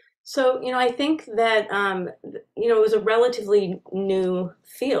 So, I think that, it was a relatively new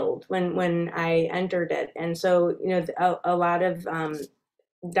field when I entered it. And so, a lot of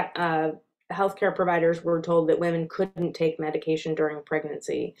healthcare providers were told that women couldn't take medication during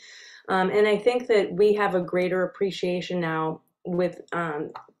pregnancy. And I think that we have a greater appreciation now with,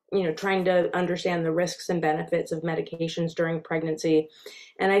 trying to understand the risks and benefits of medications during pregnancy.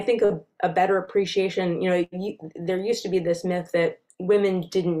 And I think a better appreciation, there used to be this myth that women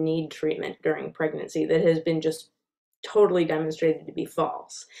didn't need treatment during pregnancy that has been just totally demonstrated to be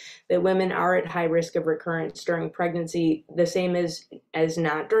false. That women are at high risk of recurrence during pregnancy, the same as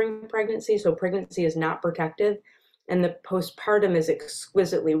not during pregnancy. So pregnancy is not protective, and the postpartum is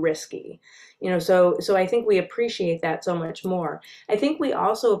exquisitely risky. So I think we appreciate that so much more. I think we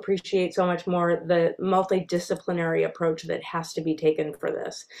also appreciate so much more the multidisciplinary approach that has to be taken for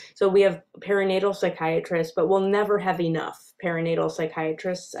this. So we have perinatal psychiatrists, but we'll never have enough perinatal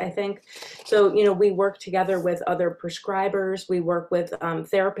psychiatrists, I think. So, we work together with other prescribers. We work with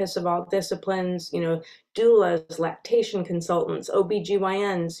therapists of all disciplines, doulas, lactation consultants,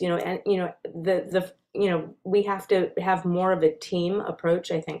 OBGYNs, and, we have to have more of a team approach,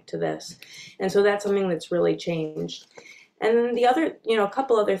 I think, to this. And so that's something that's really changed. And then the other, a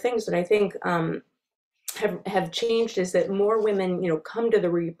couple other things that I think have changed is that more women, come to the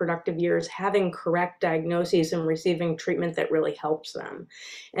reproductive years having correct diagnoses and receiving treatment that really helps them.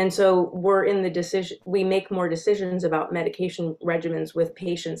 And so we make more decisions about medication regimens with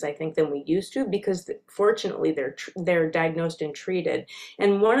patients, I think, than we used to, because fortunately they're diagnosed and treated.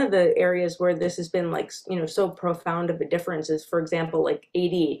 And one of the areas where this has been so profound of a difference is, for example, like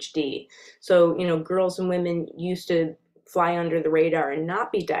ADHD. So, girls and women used to fly under the radar and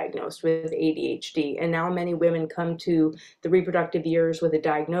not be diagnosed with ADHD. And now many women come to the reproductive years with a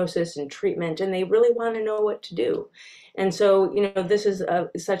diagnosis and treatment, and they really want to know what to do. And so, this is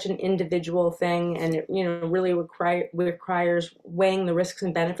such an individual thing, and it, really requires weighing the risks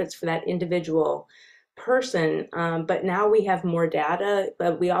and benefits for that individual person. But now we have more data,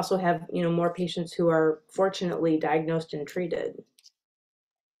 but we also have, more patients who are fortunately diagnosed and treated.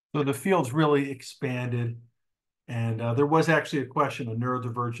 So the field's really expanded. And there was actually a question of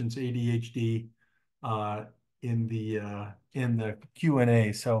neurodivergence, ADHD, in the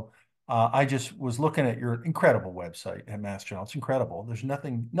Q&A. So I just was looking at your incredible website at Mass General. It's incredible. There's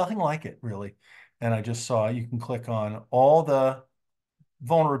nothing like it, really. And I just saw you can click on all the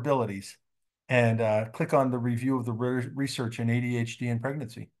vulnerabilities and click on the review of the research in ADHD and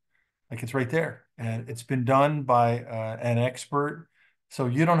pregnancy. Like it's right there. And it's been done by an expert. So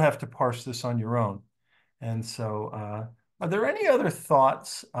you don't have to parse this on your own. And so, are there any other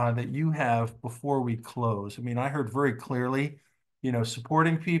thoughts that you have before we close? I mean, I heard very clearly,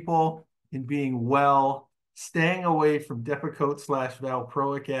 supporting people in being well, staying away from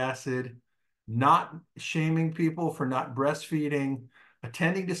Depakote/valproic acid, not shaming people for not breastfeeding,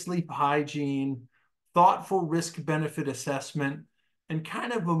 attending to sleep hygiene, thoughtful risk-benefit assessment, and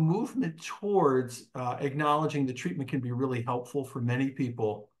kind of a movement towards acknowledging the treatment can be really helpful for many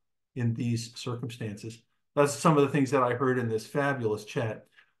people in these circumstances. That's some of the things that I heard in this fabulous chat.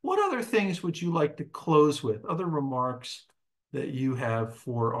 What other things would you like to close with? Other remarks that you have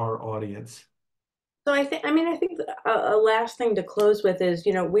for our audience? So I think a last thing to close with is,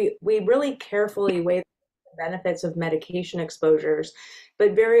 we really carefully weigh the benefits of medication exposures,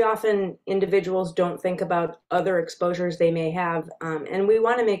 but very often individuals don't think about other exposures they may have. And we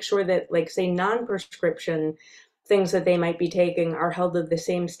want to make sure that, like, say, non-prescription things that they might be taking are held to the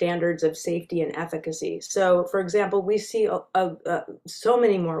same standards of safety and efficacy. So, for example, we see so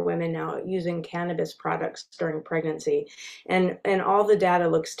many more women now using cannabis products during pregnancy, and all the data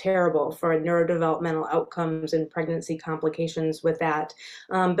looks terrible for neurodevelopmental outcomes and pregnancy complications with that.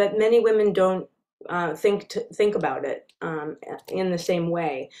 But many women don't think about it in the same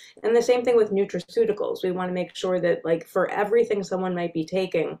way. And the same thing with nutraceuticals. We want to make sure that, like, for everything someone might be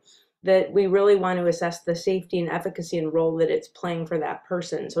taking, that we really want to assess the safety and efficacy and role that it's playing for that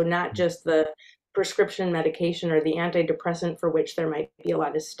person. So not just the prescription medication or the antidepressant, for which there might be a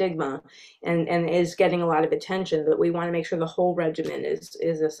lot of stigma and is getting a lot of attention, but we want to make sure the whole regimen is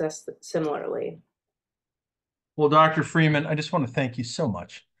assessed similarly. Well, Dr. Freeman, I just want to thank you so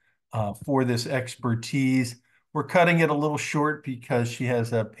much for this expertise. We're cutting it a little short because she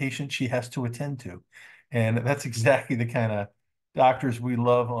has a patient she has to attend to. And that's exactly the kind of doctors we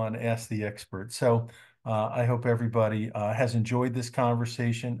love on Ask the Expert. So I hope everybody has enjoyed this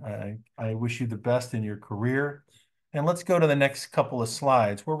conversation. I wish you the best in your career. And let's go to the next couple of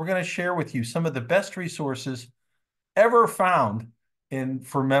slides where we're going to share with you some of the best resources ever found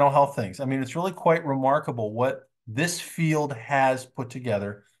for mental health things. I mean, it's really quite remarkable what this field has put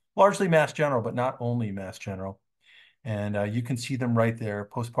together, largely Mass General, but not only Mass General. And you can see them right there.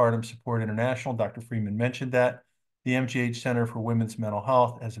 Postpartum Support International, Dr. Freeman mentioned that. The MGH Center for Women's Mental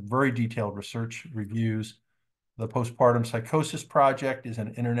Health has very detailed research reviews. The Postpartum Psychosis Project is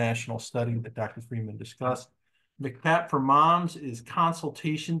an international study that Dr. Freeman discussed. MCPAP for Moms is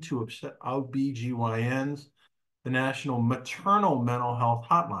consultation to OB-GYNs. The National Maternal Mental Health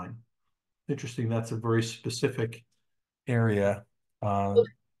Hotline. Interesting, that's a very specific area of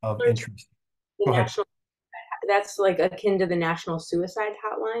interest. The Go ahead. That's like akin to the National Suicide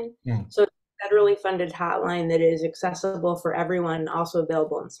Hotline. Mm. So it's a federally funded hotline that is accessible for everyone, also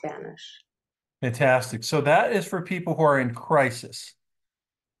available in Spanish. Fantastic. So that is for people who are in crisis,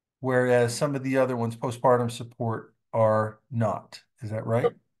 whereas some of the other ones, postpartum support, are not. Is that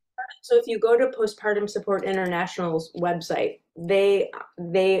right? So if you go to Postpartum Support International's website, they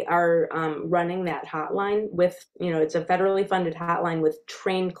are running that hotline with, it's a federally funded hotline with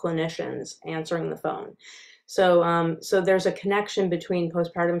trained clinicians answering the phone. So so there's a connection between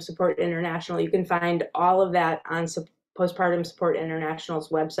Postpartum Support International. You can find all of that on Postpartum Support International's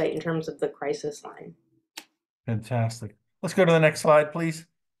website in terms of the crisis line. Fantastic. Let's go to the next slide, please.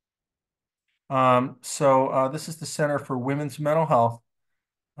 This is the Center for Women's Mental Health,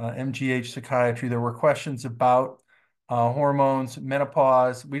 MGH Psychiatry. There were questions about hormones,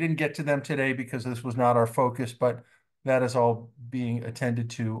 menopause. We didn't get to them today because this was not our focus, but that is all being attended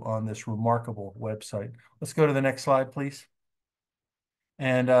to on this remarkable website. Let's go to the next slide, please.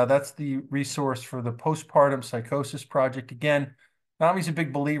 And that's the resource for the Postpartum Psychosis Project. Again, NAMI's a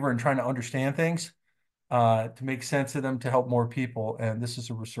big believer in trying to understand things, to make sense of them, to help more people. And this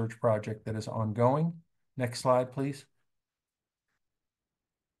is a research project that is ongoing. Next slide, please.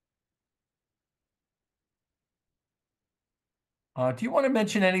 Do you want to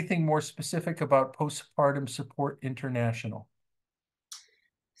mention anything more specific about Postpartum Support International?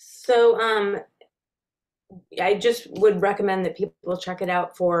 So I just would recommend that people check it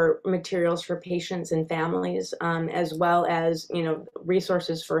out for materials for patients and families, as well as,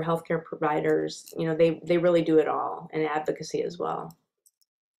 resources for healthcare providers. They really do it all, and advocacy as well.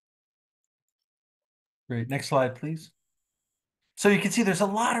 Great. Next slide, please. So you can see there's a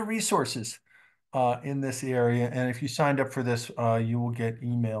lot of resources in this area. And if you signed up for this, you will get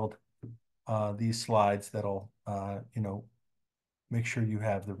emailed these slides that'll, make sure you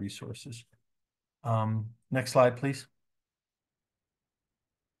have the resources. Next slide, please.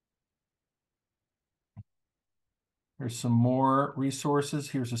 Here's some more resources.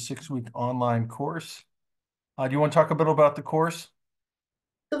 Here's a 6-week online course. Do you want to talk a bit about the course?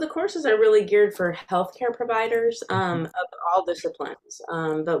 So the courses are really geared for healthcare providers of all disciplines,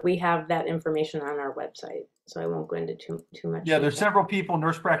 but we have that information on our website, so I won't go into too much. Yeah, there's several people,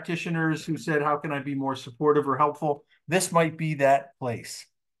 nurse practitioners, who said, how can I be more supportive or helpful? This might be that place.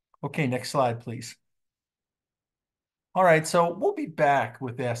 Okay, next slide, please. All right, so we'll be back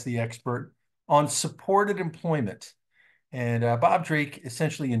with Ask the Expert on supported employment. And Bob Drake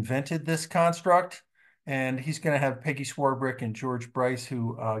essentially invented this construct, and he's going to have Peggy Swarbrick and George Bryce,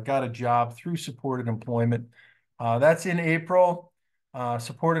 who got a job through supported employment. That's in April.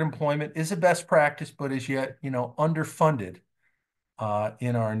 Supported employment is a best practice, but is yet, underfunded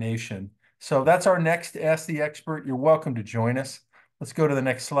in our nation. So that's our next Ask the Expert. You're welcome to join us. Let's go to the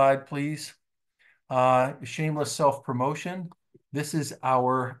next slide, please. Shameless self-promotion. This is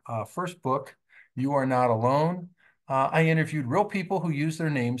our first book, You Are Not Alone. I interviewed real people who used their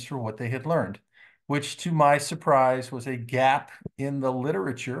names for what they had learned, which to my surprise was a gap in the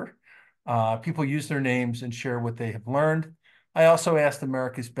literature. People use their names and share what they have learned. I also asked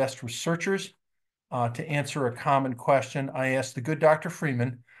America's best researchers to answer a common question. I asked the good Dr.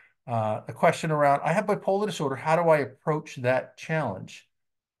 Freeman a question around, I have bipolar disorder. How do I approach that challenge?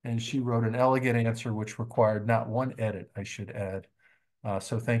 And she wrote an elegant answer, which required not one edit, I should add.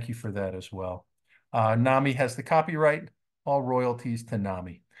 So thank you for that as well. NAMI has the copyright, all royalties to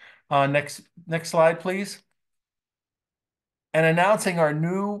NAMI. Next slide, please. And announcing our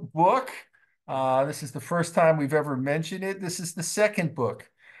new book. This is the first time we've ever mentioned it. This is the second book.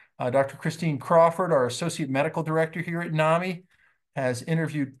 Dr. Christine Crawford, our Associate Medical Director here at NAMI, has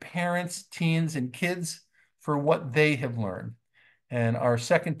interviewed parents, teens, and kids for what they have learned. And our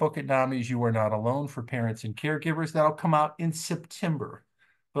second book at NAMI is You Are Not Alone for Parents and Caregivers. That'll come out in September.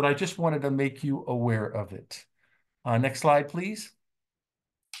 But I just wanted to make you aware of it. Next slide, please.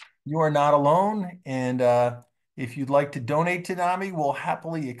 You are not alone. And if you'd like to donate to NAMI, we'll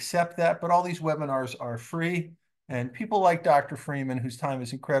happily accept that. But all these webinars are free. And people like Dr. Freeman, whose time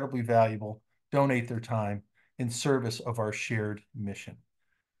is incredibly valuable, donate their time in service of our shared mission.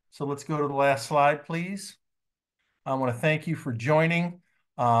 So let's go to the last slide, please. I want to thank you for joining.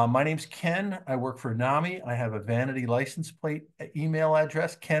 My name's Ken. I work for NAMI. I have a vanity license plate email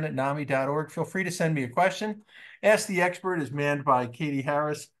address, ken@nami.org. Feel free to send me a question. Ask the Expert is manned by Katie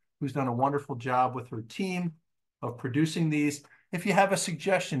Harris, who's done a wonderful job with her team of producing these. If you have a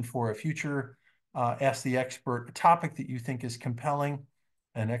suggestion for a future Ask the Expert, a topic that you think is compelling,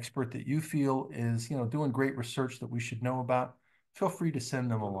 an expert that you feel is doing great research that we should know about, feel free to send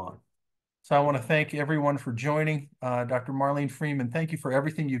them along. So I want to thank everyone for joining. Dr. Marlene Freeman, thank you for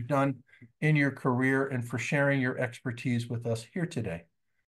everything you've done in your career and for sharing your expertise with us here today.